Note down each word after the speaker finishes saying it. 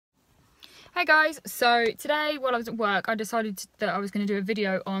Hey guys, so today while I was at work I decided that I was going to do a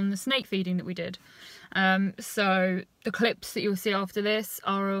video on the snake feeding that we did. So the clips that you'll see after this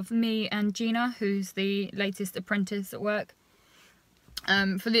are of me and Gina, who's the latest apprentice at work.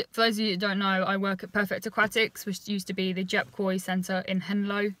 For those of you that don't know, I work at Perfect Aquatics, which used to be the Jep Koi Centre in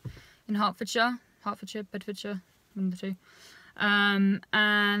Henlow in Hertfordshire, Bedfordshire, one of the two.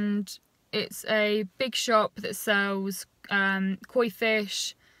 And it's a big shop that sells koi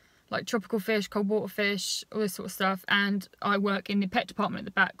fish, like tropical fish, cold water fish, all this sort of stuff. And I work in the pet department at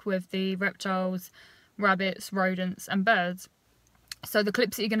the back with the reptiles, rabbits, rodents and birds. So the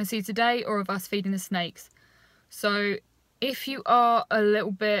clips that you're going to see today are of us feeding the snakes. So if you are a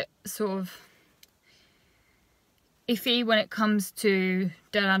little bit sort of iffy when it comes to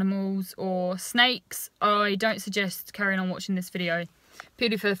dead animals or snakes, I don't suggest carrying on watching this video,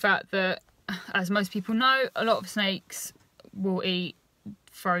 purely for the fact that, as most people know, a lot of snakes will eat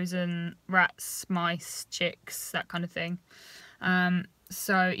frozen rats, mice, chicks, that kind of thing.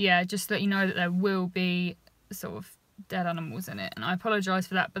 So yeah, just to let you know that there will be sort of dead animals in it, and I apologise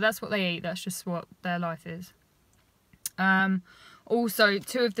for that, but that's what they eat, that's just what their life is. Also,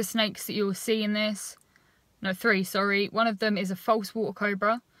 two of the snakes that you'll see in this, no, three, sorry, one of them is a false water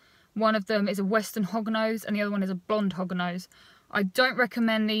cobra, one of them is a western hognose, and the other one is a blonde hognose. I don't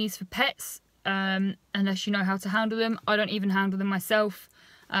recommend these for pets unless you know how to handle them. I don't even handle them myself.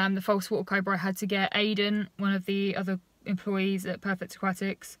 The false water cobra I had to get Aiden, one of the other employees at Perfect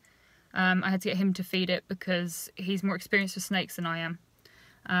Aquatics, I had to get him to feed it because he's more experienced with snakes than I am.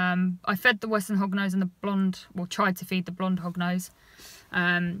 I fed the western hognose and the blonde, well, tried to feed the blonde hognose,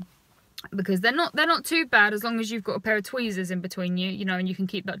 because they're not too bad as long as you've got a pair of tweezers in between you, you know, and you can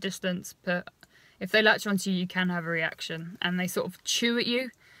keep that distance. But if they latch onto you, you can have a reaction, and they sort of chew at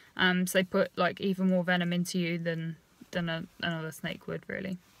you, so they put like even more venom into you than another snake would,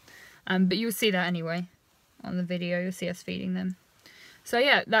 really. But you'll see that anyway on the video, you'll see us feeding them. So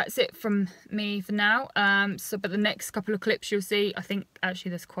yeah, that's it from me for now. But the next couple of clips you'll see, I think actually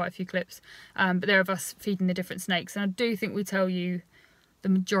there's quite a few clips, but they're of us feeding the different snakes, and I do think we tell you the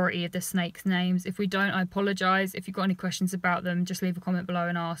majority of the snakes' names. If we don't, I apologise. If you've got any questions about them, just leave a comment below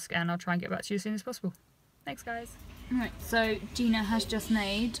and ask, and I'll try and get back to you as soon as possible. Thanks guys. Right, so Gina has just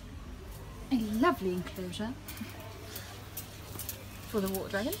made a lovely enclosure for the water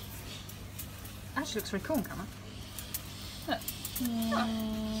dragon. Actually looks really cool on camera. Look. Yeah.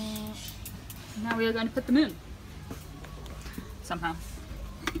 Oh. Now we are going to put them in. Somehow.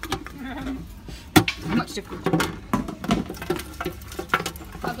 Much difficult.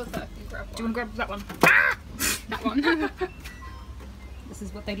 I'll go first and grab one. Do you want to grab that one? Ah! That one. This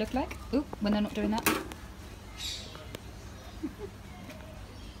is what they look like. Ooh, when they're not doing that.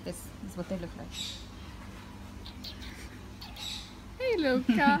 This is what they look like. Hey little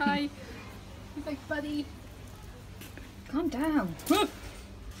guy. He's like, buddy. Calm down.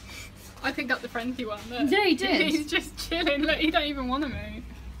 I picked up the frenzy one. Look. Yeah, he did. He's just chilling. Look, he don't even want to move.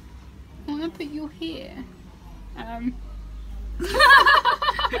 I want to put you here.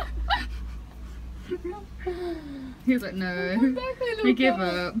 He was like, no. We give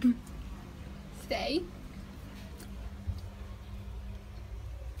up. Stay.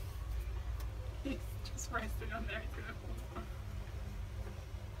 He's just resting on there.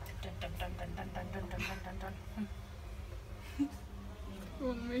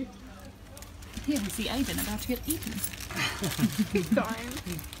 Here we see Aiden about to get eaten. He's dying.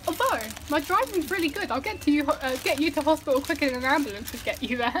 Although my driving's really good, I'll get you to hospital quicker than an ambulance could get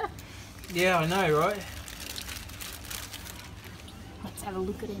you there. Yeah, I know, right? Let's have a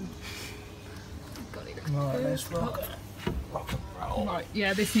look at him. God, he Right, let's rock and roll. Right,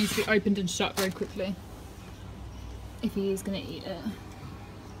 yeah, this needs to be opened and shut very quickly if he is going to eat it.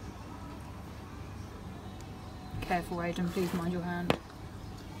 Careful, Aiden, please mind your hand.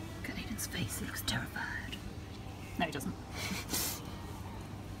 Look at Aiden's face, he looks terrified. No, he doesn't.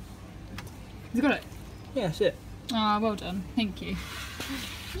 He's got it? Yeah, that's it. Ah, well done, thank you.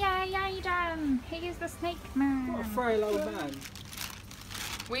 Yay, Aiden! He is the snake man. What a frail old man.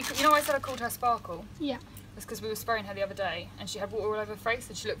 You know I said I called her Sparkle? Yeah. That's because we were spraying her the other day and she had water all over her face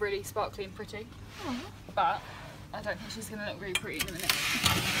and she looked really sparkly and pretty. Aww. But I don't think she's going to look really pretty in a minute.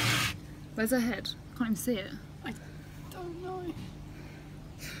 Where's her head? Can't even see it. I don't know.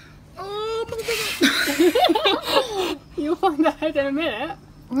 Oh my god! You'll find the head in a minute.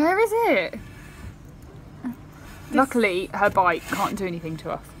 Where is it? Luckily, her bite can't do anything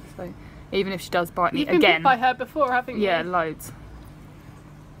to us. So even if she does bite me You've been again. bit by her before, haven't you? Yeah, loads.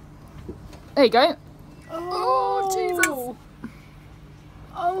 There you go. Oh, Jesus!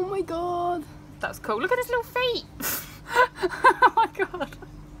 Oh my god! That's cool. Look at his little feet. Oh my god.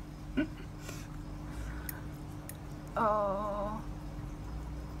 Oh.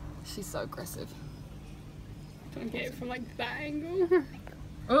 She's so aggressive. Trying to get it from like that angle.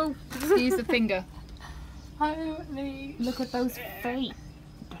 Oh, excuse the finger. Holy Look at those shit. feet.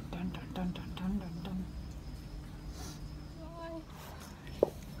 Dun, dun, dun, dun, dun, dun, dun,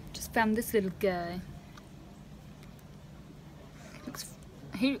 dun. Just found this little guy.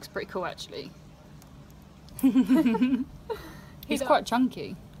 He looks pretty cool actually. He's quite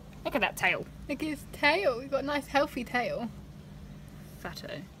chunky. Look at that tail. Look at his tail. He's got a nice healthy tail. Fatto.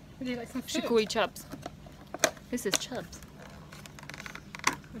 Would you like some Should food? call you Chubs. This is Chubs.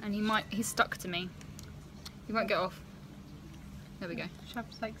 And he's stuck to me. He won't get off. There we go.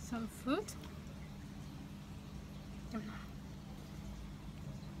 Chubs like some food?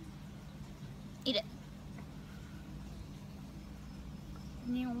 Eat it.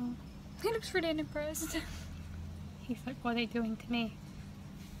 He looks really unimpressed. He's like, what are they doing to me?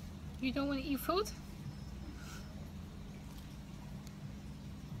 You don't want to eat food?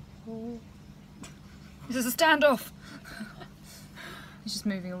 Oh. This is a standoff. He's just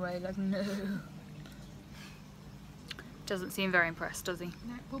moving away like no. Doesn't seem very impressed, does he?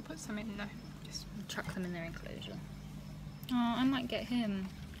 No, we'll put some in though. Just Chuck them in their enclosure. Oh, I might get him.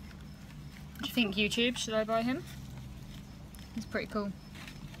 Do you think YouTube? Should I buy him? He's pretty cool.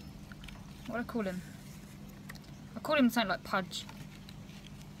 What do I call him? I call him something like Pudge.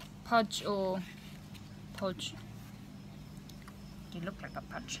 Pudge or Podge. You look like a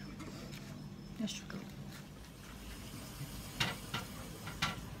Pudge. Yes, you do.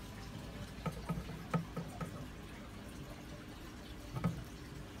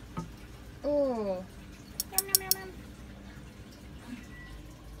 Oh. Yum, yum, yum, yum.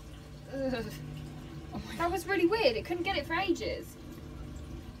 Ugh. Oh, that was really weird. It couldn't get it for ages.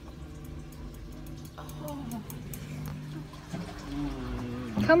 Oh.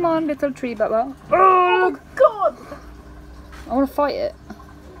 Come on, little tree baba. Oh, look. God! I want to fight it.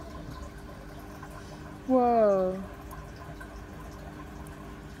 Whoa.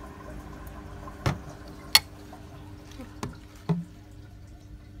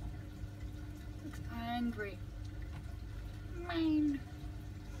 Looks angry. Mine.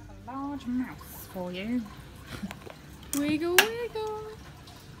 A large mouth for you. Wiggle, wiggle.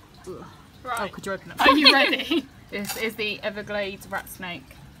 Ugh. Right. Oh, could you open it? Are you ready? This is the Everglades rat snake.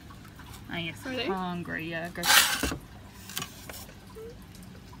 Oh, yes. Ready? Hungry, yeah. Go.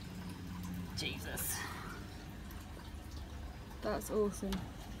 Jesus. That's awesome.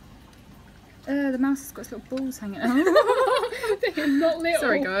 The mouse has got its little balls hanging out. They're not little.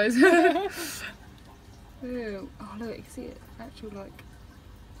 Sorry, guys. Ew. Oh, look, you can see it. Actual, like,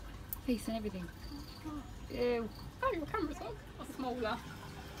 face and everything. Ew. Oh, your camera's on. Or smaller.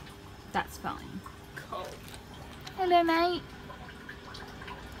 That's fine. Cool. Hello, mate.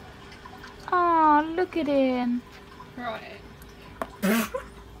 Oh, look at him. Right.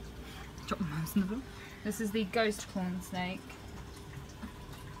 Drop my mouse in the floor. This is the ghost corn snake.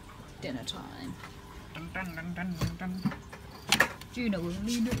 Dinner time. Dun, dun, dun, dun, dun, dun. Do you know what I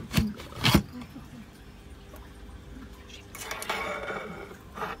mean?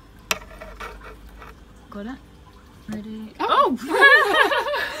 Got it? Ready? Oh!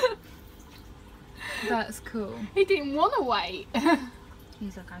 That's cool. He didn't want to wait.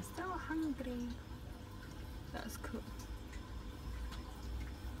 He's like, I'm still hungry. That's cool.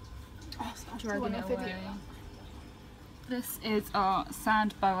 Oh, so Dragging it away. This is our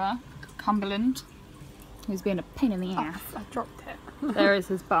sand boa, Cumberland, who's being a pain in the ass. I dropped it. There is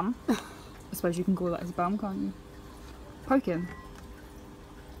his bum. I suppose you can call that his bum, can't you? Poke him.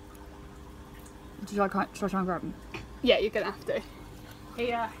 Should I try and grab him? Yeah, you're gonna have to.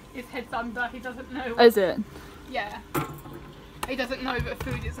 His head's under. He doesn't know. Is it? Yeah. He doesn't know that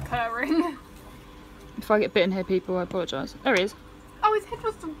food is occurring. If I get bitten here, people, I apologise. There he is. Oh, his head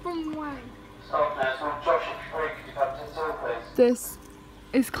was the wrong way. This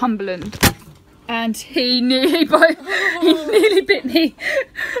is Cumberland. And he nearly bit me.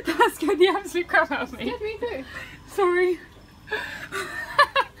 That scared the absolute crap out of me. Yeah, me too. Sorry.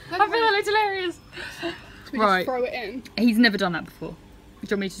 I feel that looks hilarious. We Right. just throw it in. He's never done that before. Do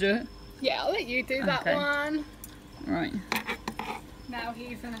you want me to do it? Yeah, I'll let you do that Okay. one. Right. Now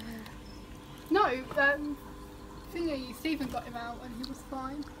he's No, thingy, Stephen got him out and he was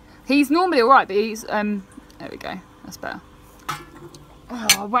fine. He's normally alright, but he's there we go. That's better. Oh,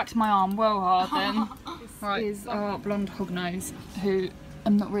 I whacked my arm well hard then. Right, is our blonde hognose, who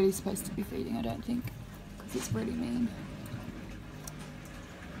I'm not really supposed to be feeding, I don't think, because it's really mean.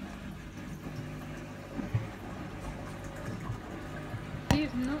 He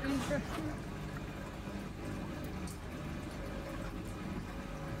is not interested.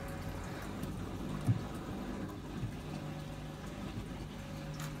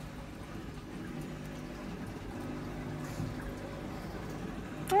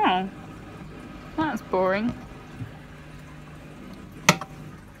 That's boring.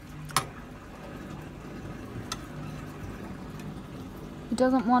 He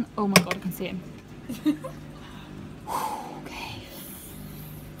doesn't want. Oh my god, I can see him. Okay.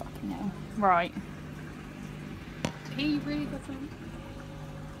 Fucking hell. Right. He really doesn't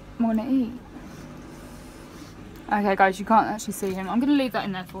Want to eat? Okay, guys, you can't actually see him. I'm going to leave that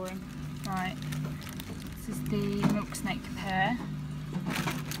in there for him. Right. This is the milk snake pair.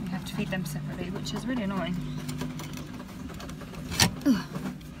 We have to feed them separately, which is really annoying. Ugh.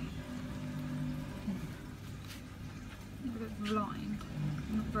 I'm a bit blind.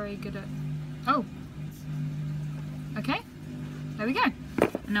 I'm not very good at. Oh. Okay. There we go.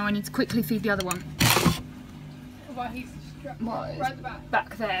 And now I need to quickly feed the other one. Well, he's strapped What? right at the back.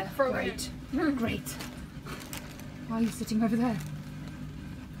 Back there. Throw Great. him. Great. Why are you sitting over there?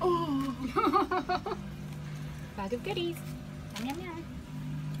 Oh. Bag of goodies. Yum, yum, yum.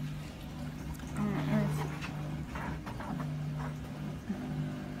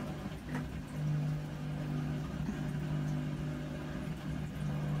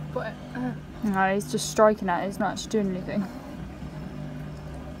 But, No, he's just striking at it. He's not actually doing anything.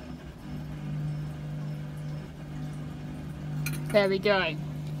 There we go.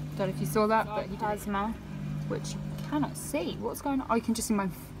 Don't know if you saw that, but he has mouth, which you cannot see. What's going on? Oh, you can just see my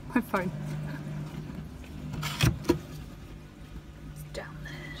phone. It's down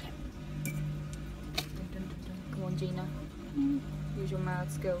there. Dun, dun, dun, dun. Come on, Gina. Use your mad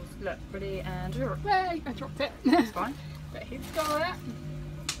skills. Look, ready and. Hey, I dropped it. It's fine. But he's got it.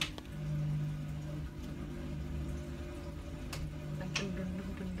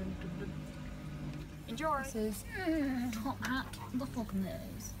 Enjoy. This is Top Hat the Fog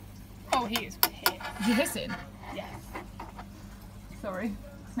Nose. Oh, he is hit. You hissing? Yes. Sorry.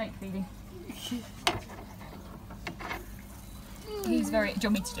 Snake feeding. He's very. Do you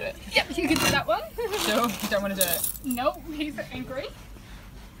want me to do it? Yep, you can do that one. Sure. You don't want to do it. No, he's angry.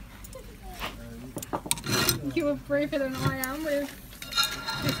 You are braver than I am with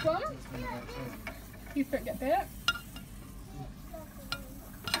this one. Please don't get bit.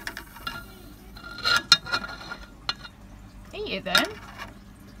 Eat it then.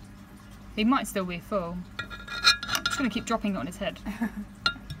 He might still be full. I'm just going to keep dropping it on his head.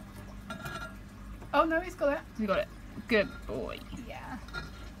 Oh no, he's got it. You got it. Good boy. Yeah.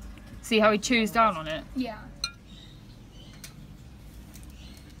 See how he chews down on it? Yeah.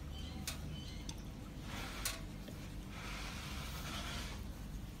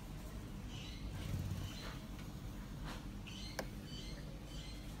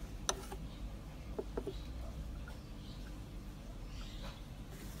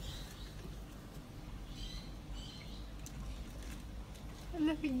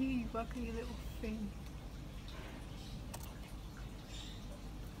 Look at you working your little thing.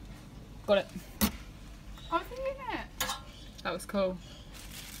 Got it. I'm thinking it. That was cool.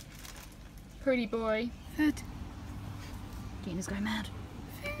 Pretty boy. Food. Gina's going mad.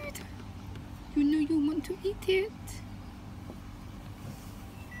 Food. You know you want to eat it.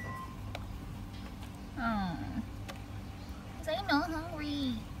 Oh. I'm not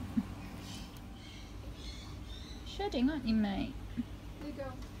hungry. Shedding, aren't you, mate? There you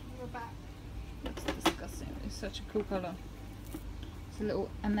go. You're back. Looks disgusting. It's such a cool colour. It's a little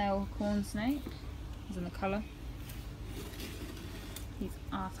ML corn snake. He's in the colour. He's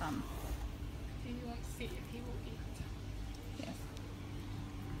awesome. Do you want to see if he will eat? Yes.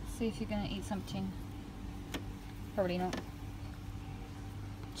 See if you're going to eat something. Probably not.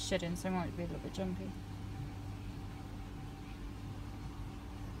 Shedding, so it might be a little bit jumpy.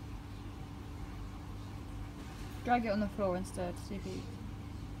 Drag it on the floor instead, see if he eats.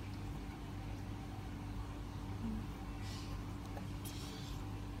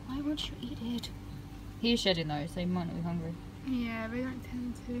 Why won't you eat it? He is shedding though, so he might not be hungry. Yeah, they don't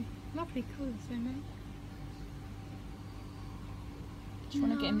tend to. Lovely colours, don't they? Just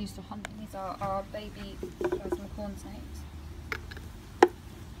want to get him used to hunting. These are our baby plasma corn snakes.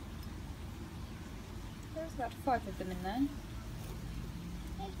 There's about 5 of them in there.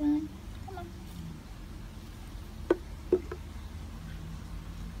 Hey, Glenn, come on.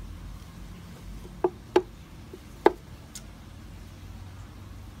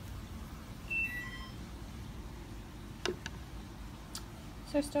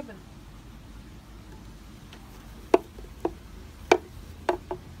 So stubborn.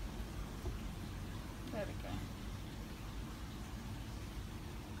 There we go.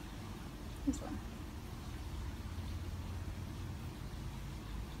 This one.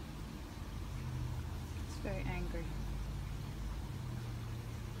 It's very angry.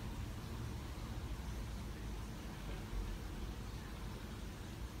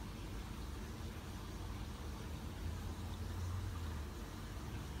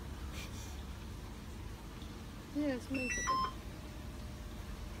 Yeah, it's amazing.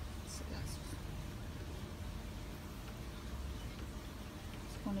 So that's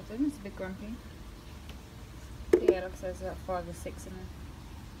one of them. It's a bit grumpy. Yeah, like I said, there's about 5 or 6 in there.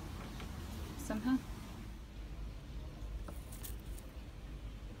 Somehow.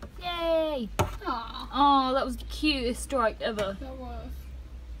 Yay! Aww. Oh, that was the cutest strike ever. That was.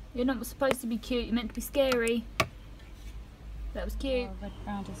 You're not supposed to be cute, you're meant to be scary. That was cute. Oh, red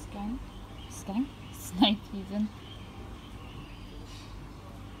brown is skank. Skank? Snake even.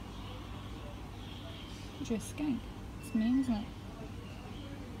 Just skank. It's mean, isn't it?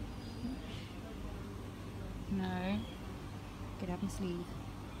 No. Get out my sleeve.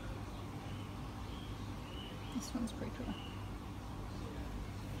 This one's pretty cool.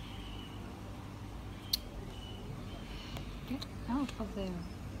 Get out of there.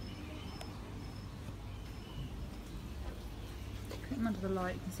 Put him under the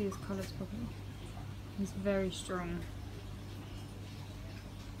light, you can see his colours properly. He's very strong.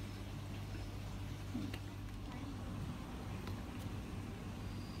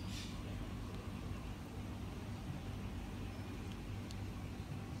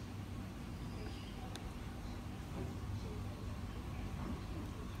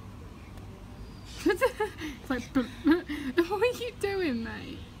 It's like, what are you doing,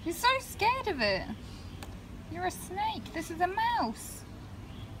 mate? You're so scared of it. You're a snake. This is a mouse.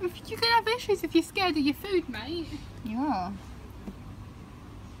 You can have issues if you're scared of your food, mate. You are.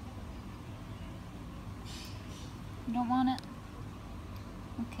 You don't want it?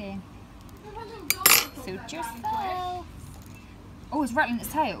 Okay. Suit yourself. Oh, it's rattling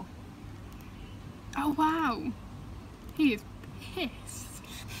its tail. Oh, wow. He is pissed.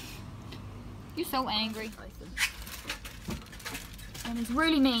 You're so angry. And he's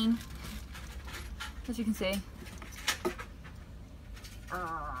really mean, as you can see.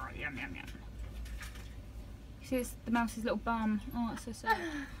 Yum, yum, yum. See it's the mouse's little bum. Oh, it's so sad.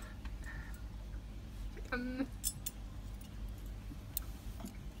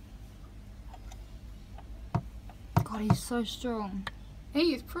 God, he's so strong.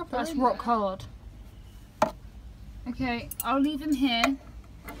 He is proper. That's rock hard. Okay, I'll leave him here.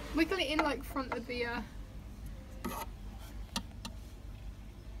 Wiggle it in like front of the You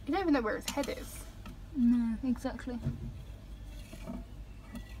don't even know where his head is. No, exactly.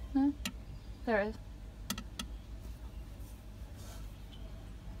 No? There it is.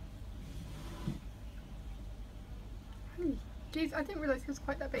 Jeez, I didn't realise he was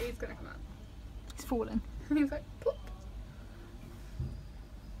quite that big. He's gonna come out. He's falling. And he was like, plop.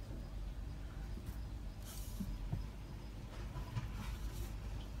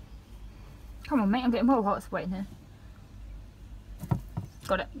 Come on, mate, I'm getting more hot waiting here.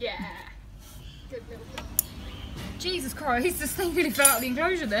 Got it. Yeah. Good little dog. Jesus Christ, this thing really fell out of the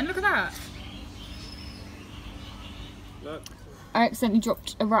enclosure then. Look at that. Look. I accidentally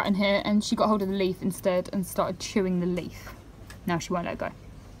dropped a rat in here and she got hold of the leaf instead and started chewing the leaf. Now she won't let go.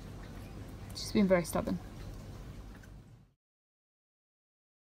 She's been very stubborn.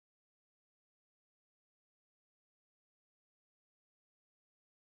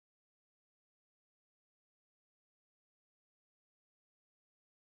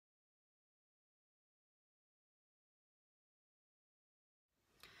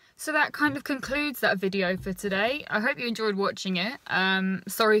 So that kind of concludes that video for today. I hope you enjoyed watching it.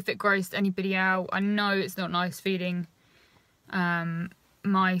 Sorry if it grossed anybody out. I know it's not nice feeding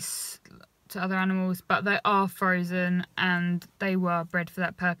mice to other animals, but they are frozen and they were bred for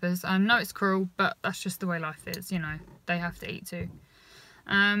that purpose. I know it's cruel, but that's just the way life is, you know. They have to eat too.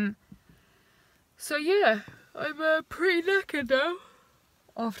 So yeah, I'm pretty knackered now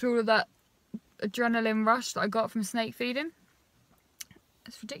after all of that adrenaline rush that I got from snake feeding.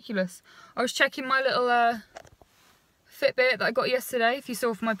 It's ridiculous. I was checking my little Fitbit that I got yesterday, if you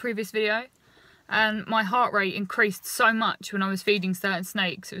saw from my previous video, and my heart rate increased so much when I was feeding certain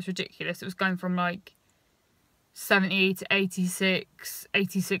snakes. It was ridiculous. It was going from like 70 to 86,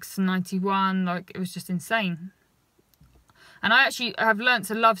 86 to 91, like it was just insane. And I actually have learnt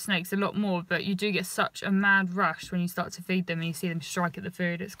to love snakes a lot more, but you do get such a mad rush when you start to feed them and you see them strike at the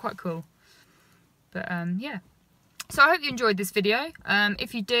food. It's quite cool. But yeah. So I hope you enjoyed this video.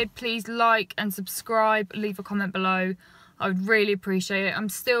 If you did, please like and subscribe, leave a comment below. I would really appreciate it. I'm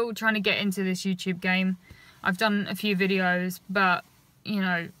still trying to get into this YouTube game. I've done a few videos, but, you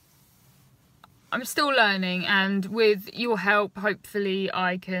know, I'm still learning, and with your help, hopefully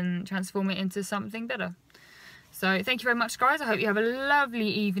I can transform it into something better. So thank you very much, guys. I hope you have a lovely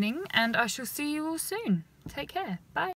evening, and I shall see you all soon. Take care. Bye.